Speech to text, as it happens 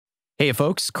Hey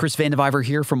folks, Chris Vandeviver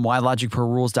here from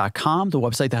WhyLogicProRules.com, the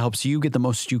website that helps you get the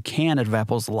most you can out of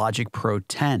Apple's Logic Pro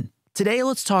 10. Today,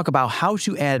 let's talk about how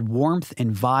to add warmth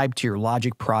and vibe to your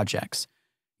Logic projects.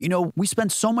 You know, we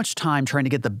spend so much time trying to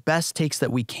get the best takes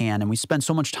that we can, and we spend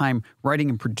so much time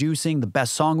writing and producing the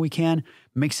best song we can,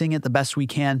 mixing it the best we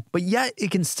can, but yet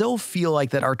it can still feel like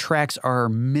that our tracks are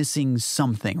missing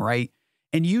something, right?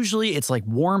 And usually it's like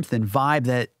warmth and vibe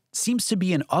that seems to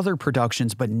be in other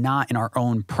productions, but not in our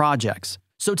own projects.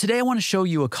 So today I want to show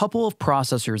you a couple of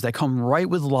processors that come right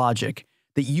with Logic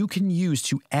that you can use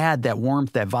to add that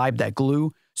warmth, that vibe, that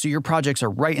glue, so your projects are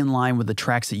right in line with the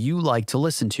tracks that you like to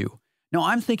listen to. Now,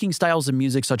 I'm thinking styles of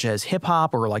music such as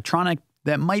hip-hop or electronic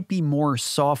that might be more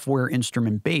software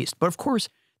instrument-based, but of course,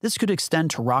 this could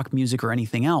extend to rock music or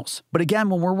anything else. But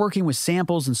again, when we're working with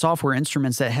samples and software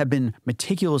instruments that have been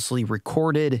meticulously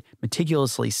recorded,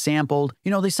 meticulously sampled,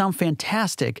 you know, they sound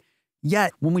fantastic.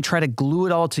 Yet, when we try to glue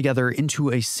it all together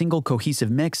into a single cohesive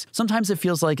mix, sometimes it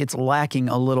feels like it's lacking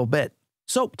a little bit.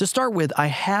 So to start with, I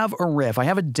have a riff, I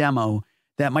have a demo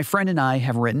that my friend and I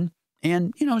have written.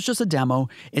 And, you know, it's just a demo.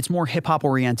 It's more hip-hop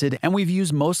oriented, and we've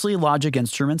used mostly Logic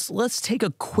instruments. Let's take a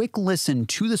quick listen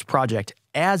to this project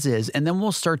as is, and then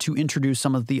we'll start to introduce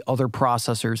some of the other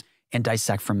processors and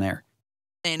dissect from there.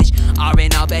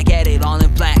 Now back at it all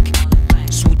in black.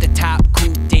 Swoop the top,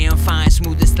 coupe, damn fine,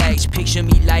 smooth as legs. Picture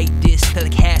me like this till the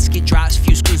casket drops.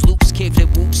 Few screws loops,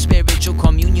 kickflip whoop, spiritual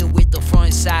communion with the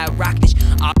front side rockage.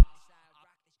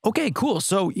 Okay, cool.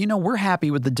 So, you know, we're happy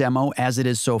with the demo as it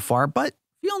is so far, but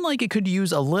feeling like it could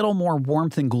use a little more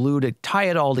warmth and glue to tie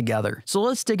it all together. So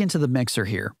let's dig into the mixer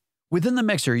here. Within the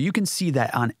mixer, you can see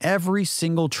that on every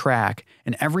single track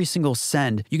and every single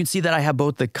send, you can see that I have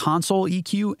both the console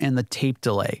EQ and the tape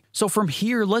delay. So from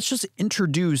here, let's just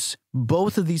introduce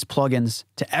both of these plugins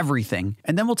to everything,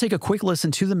 and then we'll take a quick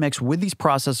listen to the mix with these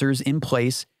processors in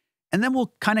place, and then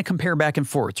we'll kind of compare back and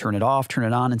forth, turn it off, turn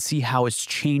it on, and see how it's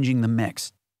changing the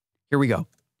mix. Here we go.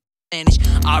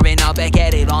 Now back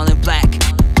at it all in black.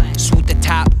 Swoop the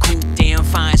top, coupe, damn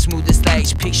fine, smooth as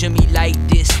legs. Picture me like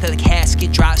this till the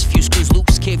casket drops. Few screws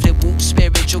loops, kickflip whoop,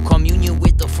 spiritual communion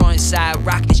with the front side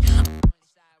rockage.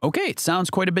 Okay, it sounds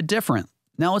quite a bit different.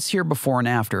 Now let's hear before and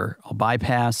after. I'll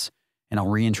bypass and I'll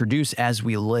reintroduce as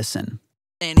we listen.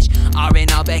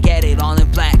 Now back at it all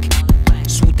in black.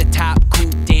 Swoop the top,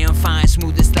 coupe, damn fine,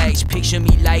 smooth as legs. Picture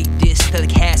me like this till the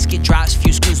casket drops.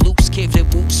 Few screws loops,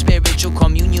 kickflip whoop, spiritual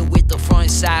communion with the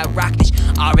front side rockage.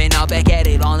 Now back at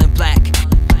it all in black.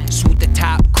 Swoop the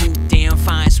top, coupe, damn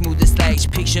fine, smooth as legs.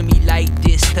 Picture me like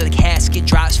this till the casket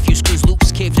drops. Few screws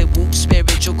loops, kickflip whoop,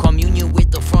 spiritual communion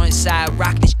with the front side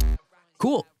rockage.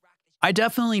 Cool. I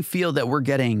definitely feel that we're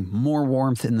getting more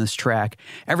warmth in this track.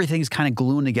 Everything's kind of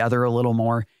gluing together a little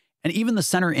more. And even the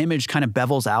center image kind of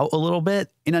bevels out a little bit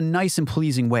in a nice and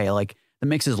pleasing way. Like the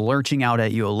mix is lurching out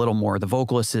at you a little more. The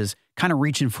vocalist is kind of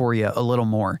reaching for you a little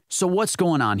more. So what's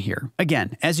going on here?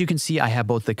 Again, as you can see, I have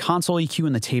both the console EQ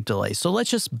and the tape delay. So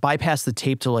let's just bypass the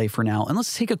tape delay for now, and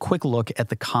let's take a quick look at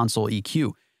the console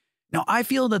EQ. Now, I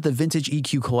feel that the Vintage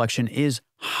EQ collection is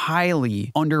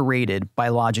highly underrated by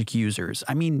Logic users.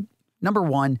 I mean, number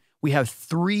one, we have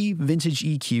 3 vintage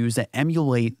EQs that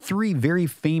emulate 3 very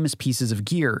famous pieces of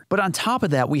gear. But on top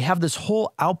of that, we have this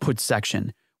whole output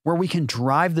section where we can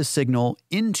drive the signal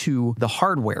into the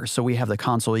hardware. So we have the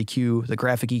console EQ, the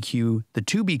graphic EQ, the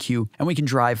tube EQ, and we can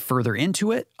drive further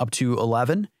into it up to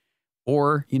 11,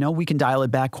 or, you know, we can dial it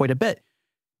back quite a bit.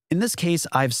 In this case,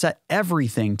 I've set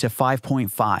everything to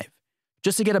 5.5.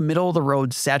 just to get a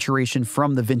middle-of-the-road saturation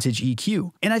from the Vintage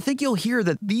EQ. And I think you'll hear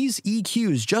that these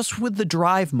EQs, just with the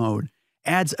drive mode,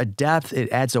 adds a depth,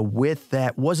 it adds a width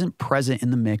that wasn't present in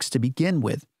the mix to begin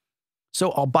with.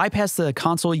 So I'll bypass the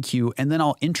console EQ, and then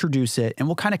I'll introduce it, and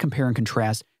we'll kind of compare and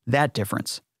contrast that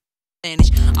difference.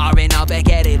 Now back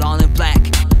at it all in black.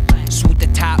 Swoop the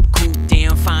top, coupe,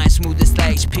 damn fine, smooth as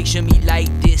legs. Picture me like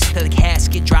this till the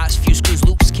casket drops. Few screws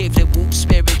loops, kickflip whoop,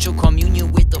 spiritual communion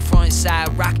with the front side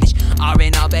rockage.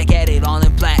 Now back at it all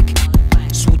in black.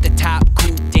 Swoop the top,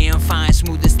 coupe, damn fine,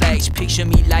 smooth as legs. Picture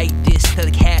me like this till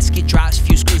the casket drops.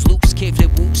 Few screws loops,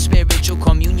 kickflip whoop, spiritual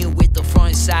communion with the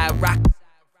front side rockage.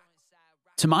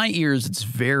 To my ears, it's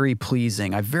very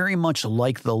pleasing. I very much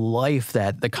like the life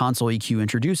that the console EQ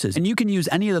introduces. And you can use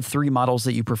any of the 3 models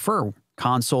that you prefer.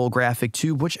 Console, graphic,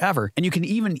 tube, whichever. And you can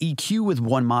even EQ with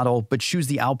one model, but choose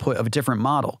the output of a different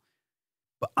model.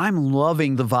 But I'm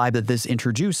loving the vibe that this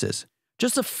introduces.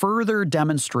 Just to further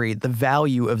demonstrate the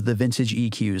value of the Vintage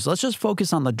EQs, let's just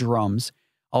focus on the drums.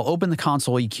 I'll open the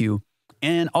console EQ,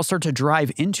 and I'll start to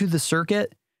drive into the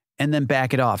circuit and then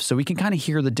back it off so we can kind of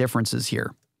hear the differences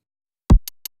here.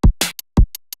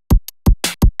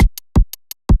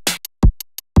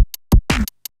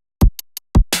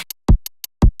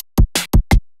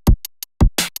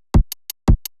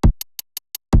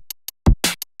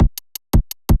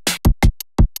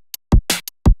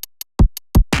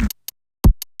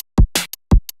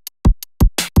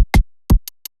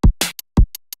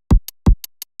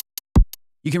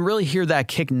 You can really hear that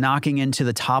kick knocking into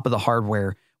the top of the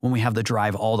hardware when we have the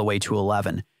drive all the way to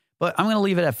 11, but I'm going to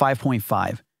leave it at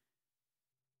 5.5.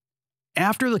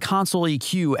 After the console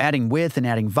EQ, adding width and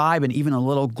adding vibe and even a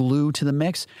little glue to the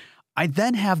mix, I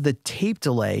then have the tape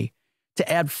delay to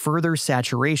add further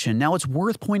saturation. Now, it's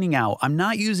worth pointing out, I'm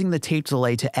not using the tape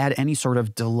delay to add any sort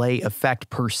of delay effect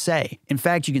per se. In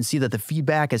fact, you can see that the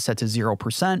feedback is set to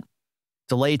 0%.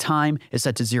 Delay time is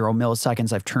set to 0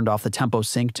 milliseconds. I've turned off the tempo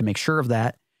sync to make sure of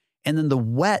that. And then the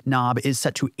wet knob is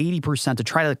set to 80% to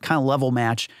try to kind of level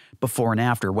match before and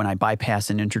after when I bypass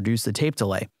and introduce the tape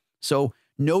delay. So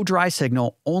no dry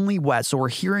signal, only wet. So we're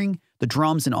hearing the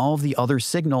drums and all of the other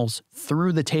signals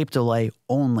through the tape delay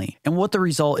only. And what the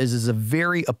result is a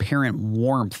very apparent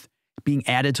warmth being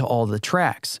added to all the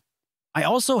tracks. I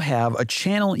also have a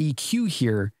channel EQ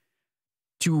here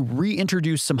to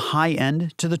reintroduce some high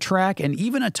end to the track and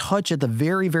even a touch at the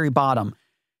very, very bottom.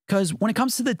 Because when it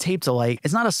comes to the tape delay,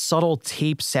 it's not a subtle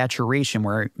tape saturation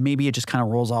where maybe it just kind of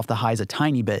rolls off the highs a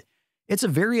tiny bit. It's a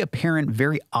very apparent,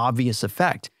 very obvious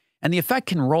effect. And the effect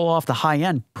can roll off the high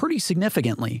end pretty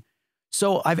significantly.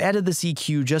 So I've added this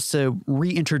EQ just to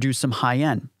reintroduce some high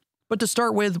end. But to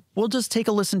start with, we'll just take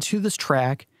a listen to this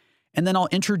track, and then I'll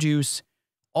introduce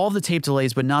all the tape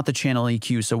delays, but not the channel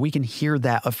EQ, so we can hear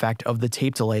that effect of the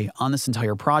tape delay on this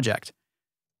entire project.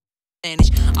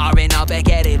 R&R back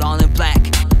at it all in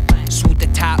black. Swoop the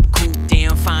top, coupe,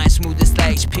 damn fine, smooth as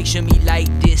lace. Picture me like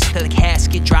this till the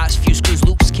casket drops. Few screws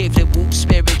loose, kickflip whoop.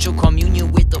 Spiritual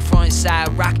communion with the front side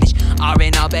rockage.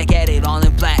 R&R back at it all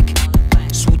in black.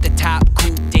 Swoop the top,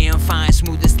 coupe, damn fine,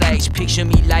 smooth as lace. Picture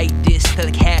me like this till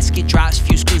the casket drops.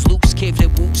 Few screws loose,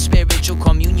 kickflip whoop. Spiritual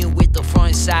communion with the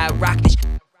front side rockage.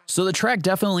 So the track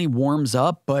definitely warms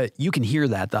up, but you can hear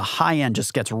that. The high end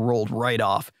just gets rolled right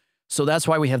off. So that's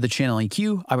why we have the channel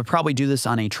EQ. I would probably do this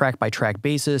on a track-by-track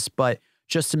basis, but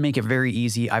just to make it very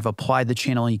easy, I've applied the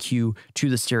channel EQ to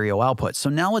the stereo output. So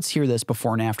now let's hear this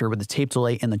before and after with the tape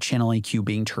delay and the channel EQ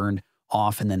being turned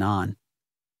off and then on.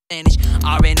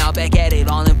 R&R back at it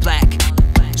all in black.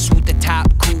 Swoop the top,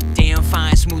 coupe, damn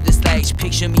fine, smooth as lace.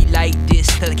 Picture me like this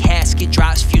till the casket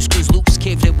drops. Few screws loose,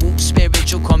 kickflip whoop.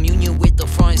 Spiritual communion with the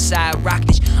front side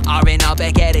rockage. R&R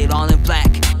back at it all in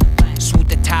black. Swoop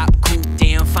the top, coupe,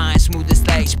 damn fine, smooth as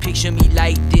lace. Picture me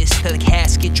like this till the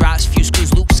casket drops. Few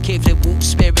screws loose, kickflip whoop.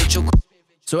 Spiritual.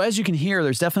 So as you can hear,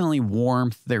 there's definitely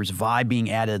warmth, there's vibe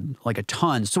being added like a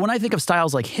ton. So when I think of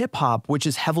styles like hip hop, which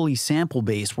is heavily sample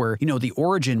based, where, you know, the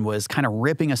origin was kind of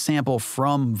ripping a sample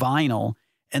from vinyl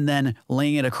and then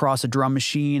laying it across a drum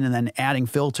machine and then adding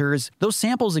filters, those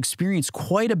samples experience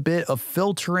quite a bit of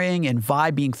filtering and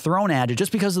vibe being thrown at it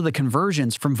just because of the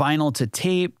conversions from vinyl to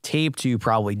tape, tape to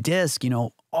probably disc, you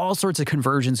know, all sorts of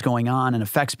conversions going on and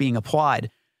effects being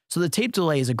applied. So the tape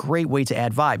delay is a great way to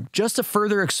add vibe. Just to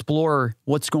further explore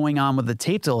what's going on with the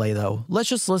tape delay though, let's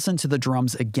just listen to the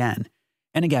drums again.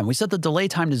 And again, we set the delay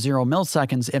time to 0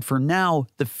 milliseconds, and for now,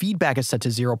 the feedback is set to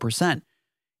 0%.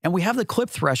 And we have the clip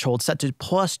threshold set to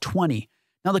plus 20.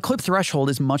 Now the clip threshold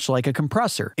is much like a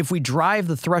compressor. If we drive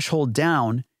the threshold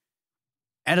down,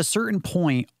 at a certain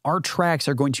point, our tracks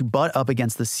are going to butt up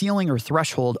against the ceiling or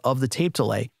threshold of the tape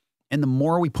delay. And the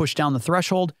more we push down the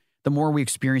threshold, the more we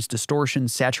experience distortion,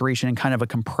 saturation, and kind of a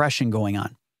compression going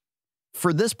on.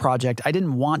 For this project, I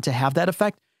didn't want to have that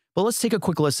effect, but let's take a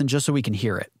quick listen just so we can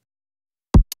hear it.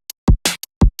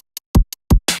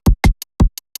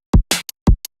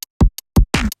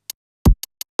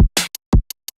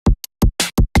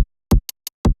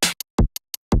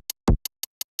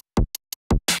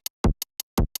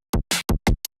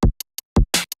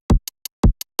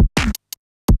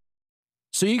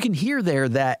 So you can hear there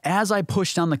that as I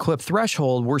push down the clip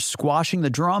threshold, we're squashing the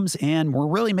drums and we're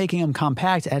really making them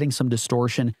compact, adding some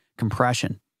distortion,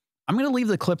 compression. I'm going to leave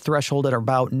the clip threshold at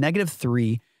about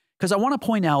 -3 because I want to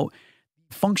point out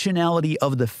functionality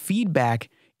of the feedback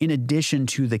in addition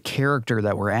to the character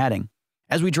that we're adding.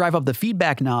 As we drive up the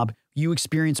feedback knob, you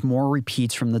experience more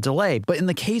repeats from the delay. But in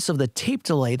the case of the tape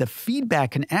delay, the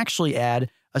feedback can actually add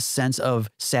a sense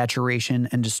of saturation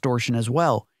and distortion as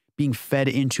well, being fed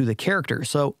into the character.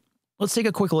 So let's take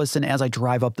a quick listen as I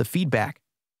drive up the feedback.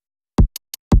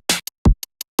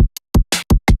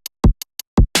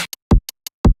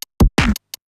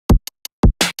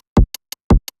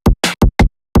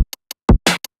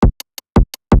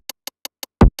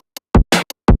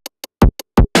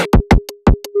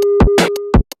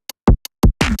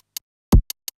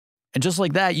 And just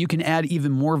like that, you can add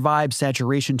even more vibe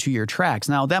saturation to your tracks.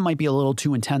 Now, that might be a little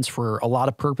too intense for a lot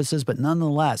of purposes, but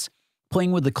nonetheless,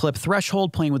 playing with the clip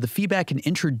threshold, playing with the feedback can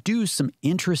introduce some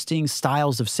interesting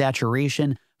styles of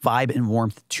saturation, vibe, and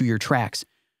warmth to your tracks.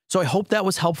 So I hope that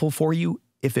was helpful for you.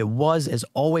 If it was, as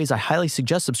always, I highly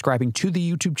suggest subscribing to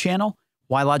the YouTube channel,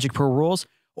 Why Logic Pro Rules,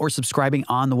 or subscribing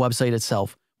on the website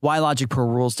itself,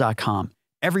 whylogicprorules.com.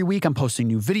 Every week, I'm posting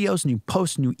new videos, new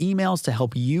posts, new emails to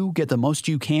help you get the most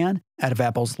you can out of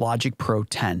Apple's Logic Pro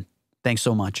 10. Thanks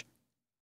so much.